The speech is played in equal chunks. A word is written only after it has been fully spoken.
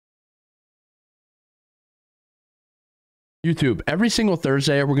YouTube, every single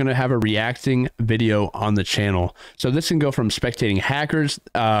Thursday, we're going to have a reacting video on the channel. So this can go from spectating hackers,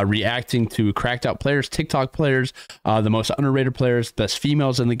 reacting to cracked out players, TikTok players, the most underrated players, best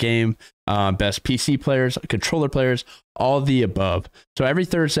females in the game, best PC players, controller players, all of the above. So every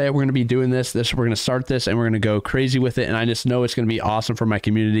Thursday, we're going to be doing this. We're going to start this and we're going to go crazy with it. And I just know it's going to be awesome for my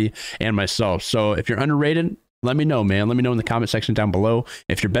community and myself. So if you're underrated, let me know, man. Let me know in the comment section down below.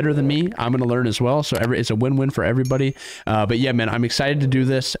 If you're better than me, I'm going to learn as well. So it's a win-win for everybody. But yeah, man, I'm excited to do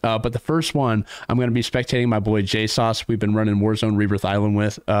this. But the first one, I'm going to be spectating my boy JSauce. We've been running Warzone Rebirth Island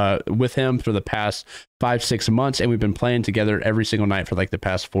with him for the past 5-6 months, and we've been playing together every single night for like the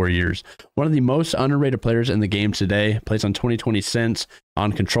past 4 years. One of the most underrated players in the game today, plays on 2020 cents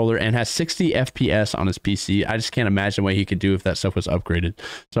on controller and has 60 FPS on his PC. I just can't imagine what he could do if that stuff was upgraded.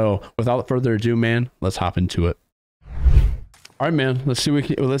 So without further ado, man, let's hop into it. All right, man, let's see what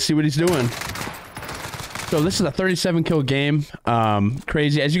he's doing. So this is a 37 kill game.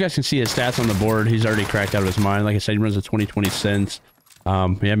 Crazy. As you guys can see his stats on the board, he's already cracked out of his mind. Like I said, he runs a 2020 cents.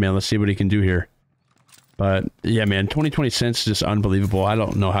 Yeah, man, let's see what he can do here. But yeah, man, 2020 cents is just unbelievable. I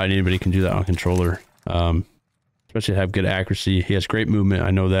don't know how anybody can do that on controller. Especially have good accuracy. He has great movement. I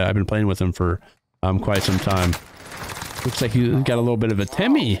know that. I've been playing with him for quite some time. Looks like he's got a little bit of a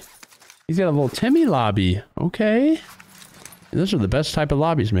Timmy. He's got a little Timmy lobby. Okay. Those are the best type of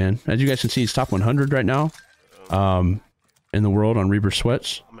lobbies, man. As you guys can see, he's top 100 right now in the world on Rebirth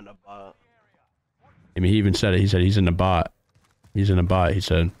sweats. I'm in a bot. I mean, he even said it. He said he's in a bot. He's in a bot, he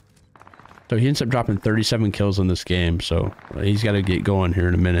said. So he ends up dropping 37 kills in this game. So he's got to get going here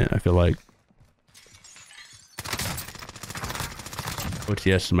in a minute, I feel like.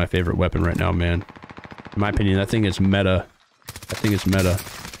 OTS is my favorite weapon right now, man. In my opinion, that thing is meta. I think it's meta.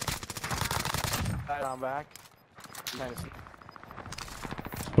 I'm back. Nice.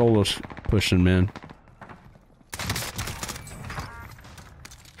 Solo's pushing, man.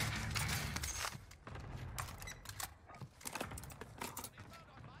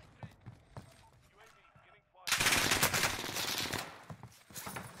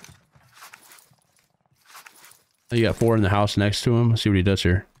 You got 4 in the house next to him. Let's see what he does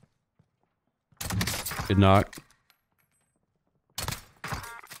here. Good knock.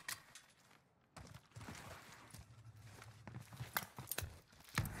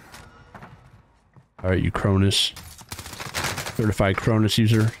 All right, you Cronus. Certified Cronus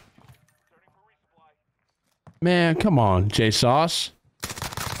user. Man, come on, JSauce.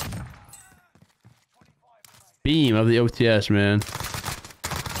 Beam of the OTS, man.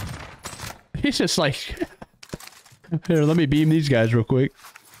 He's just like... Here, let me beam these guys real quick.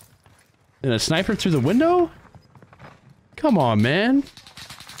 And a sniper through the window? Come on, man. You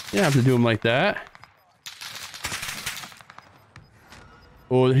don't have to do him like that.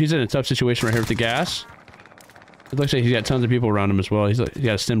 Oh, he's in a tough situation right here with the gas. It looks like he's got tons of people around him as well. He's got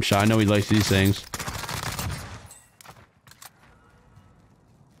a stim shot. I know he likes these things.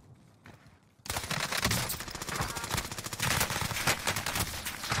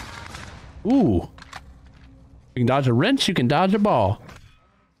 Ooh. You can dodge a wrench, you can dodge a ball.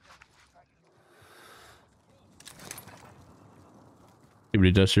 See what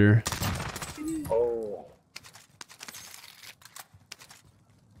he does here. Oh.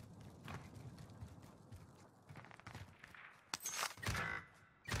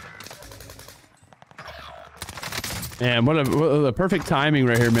 Man, what a perfect timing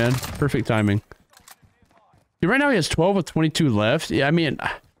right here, man. Perfect timing. See, right now he has 12 with 22 left. Yeah, I mean...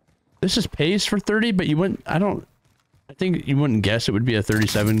 This is pace for 30, but you wouldn't... I think you wouldn't guess it would be a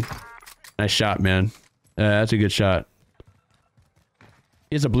 37. Nice shot, man. That's a good shot.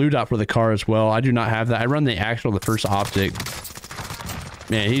 He has a blue dot for the car as well. I do not have that. I run the first optic.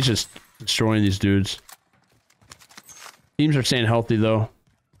 Man, he's just destroying these dudes. Teams are staying healthy, though.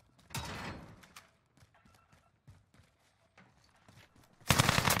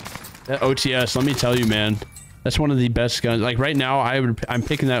 That OTS, let me tell you, man. That's one of the best guns. Like right now, I'm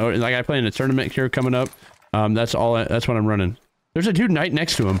picking that. Like I play in a tournament here coming up. That's what I'm running. There's a dude right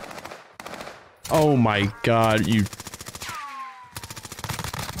next to him. Oh my god, you.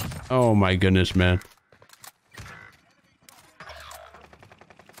 Oh my goodness, man.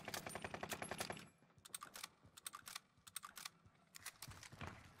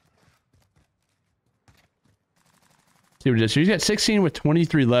 See what it is. So he's got 16 with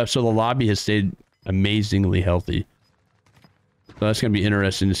 23 left, so the lobby has stayed amazingly healthy. So that's gonna be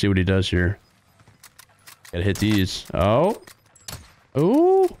interesting to see what he does here. Gotta hit these. Oh.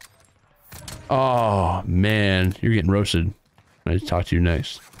 Oh. Oh man, you're getting roasted. I'll talk to you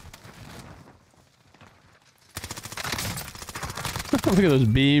next. Look at those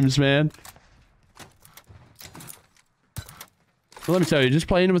beams, man. But let me tell you, just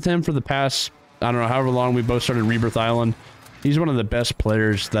playing with him for the past, I don't know, however long we both started Rebirth Island, he's one of the best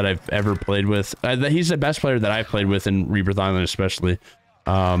players that I've ever played with. He's the best player that I've played with in Rebirth Island, especially.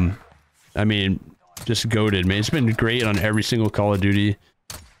 I mean, just goated, man. It's been great on every single Call of Duty.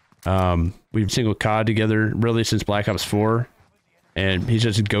 We've single COD together really since Black Ops 4, and he's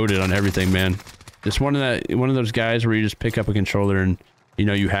just goated on everything, man. Just one of those guys where you just pick up a controller and you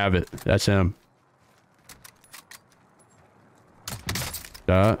know you have it. That's him.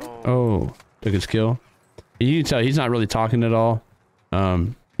 Oh, took his kill. You can tell he's not really talking at all.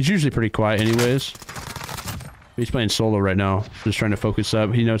 He's usually pretty quiet anyways. He's playing solo right now, just trying to focus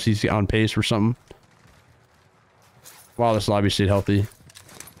up. He knows he's on pace for something. Wow, this lobby stayed healthy.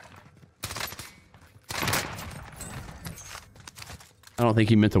 I don't think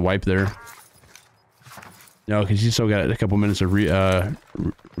he meant to wipe there. No, because he's still got a couple minutes of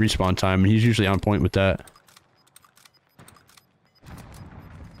respawn time, and he's usually on point with that.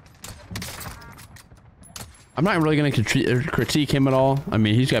 I'm not really going to critique him at all. I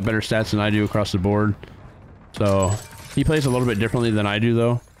mean, he's got better stats than I do across the board. So, he plays a little bit differently than I do,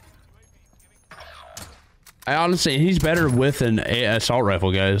 though. I honestly, he's better with an assault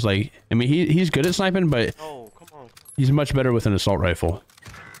rifle, guys. Like, I mean, he's good at sniping, but he's much better with an assault rifle.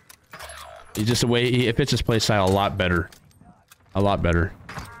 He's just the way it fits his play style a lot better. A lot better.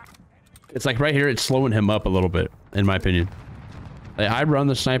 It's like right here, it's slowing him up a little bit, in my opinion. Like, I run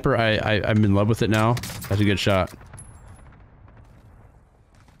the sniper. I'm in love with it now. That's a good shot.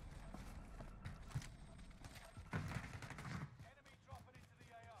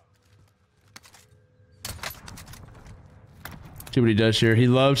 See what he does here. He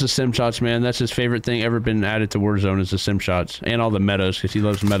loves the sim shots, man. That's his favorite thing ever been added to Warzone is the sim shots. And all the metas, because he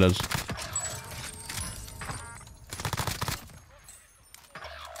loves metas.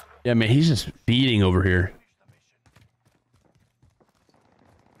 Yeah, man, he's just beating over here.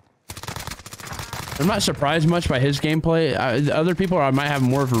 I'm not surprised much by his gameplay. Other people, I might have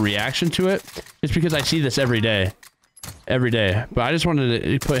more of a reaction to it. It's because I see this every day. Every day. But I just wanted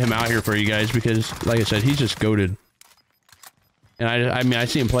to put him out here for you guys because, like I said, he's just goated. And I mean, I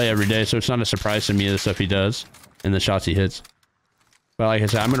see him play every day, so it's not a surprise to me the stuff he does and the shots he hits. But like I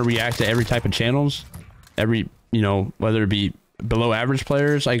said, I'm going to react to every type of channels. Every, you know, whether it be below average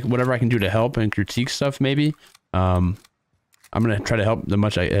players, like whatever I can do to help and critique stuff, maybe. I'm going to try to help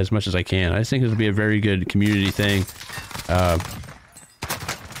as much as I can. I just think this will be a very good community thing.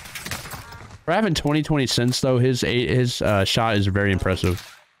 For having 20 cents, though, his shot is very impressive.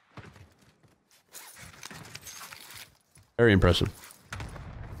 Very impressive.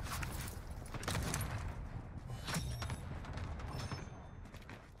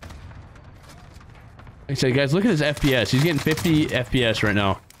 Like I said, guys, look at his FPS. He's getting 50 FPS right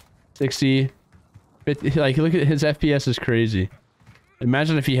now. 60, 50. Like, look at his FPS is crazy.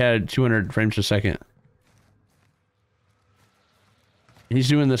 Imagine if he had 200 frames a second. He's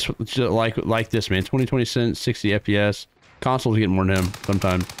doing this like this, man. 20 cents, 60 FPS. Consoles getting more than him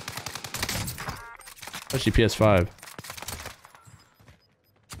sometimes. Especially PS5.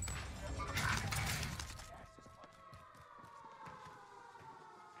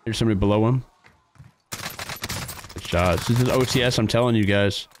 Here's somebody below him. Good shot. This is OTS, I'm telling you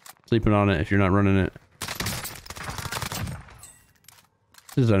guys. Sleeping on it if you're not running it.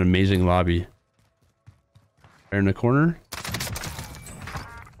 This is an amazing lobby. There in the corner.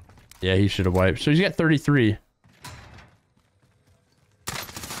 Yeah, he should have wiped. So he's got 33.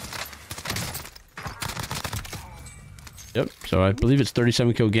 Yep, so I believe it's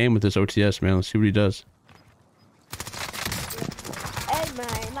 37 kill game with this OTS, man. Let's see what he does.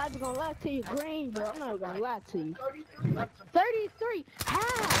 Gonna lie to you, green, bro. I'm not gonna lie to you. 33. How?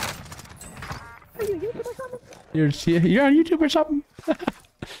 Are you YouTube or something? You're on YouTube or something?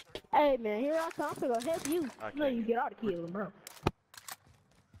 Hey man, here I come. I'm gonna help you. No, you get all the kills, bro.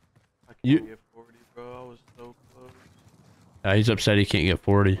 I can't get 40, bro. I was so close. He's upset he can't get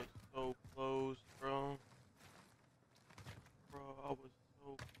 40. I was so close, bro. Bro, I was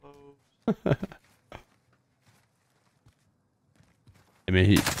so close. I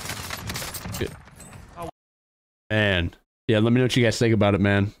mean, man. Yeah, let me know what you guys think about it,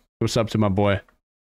 man. What's up to my boy?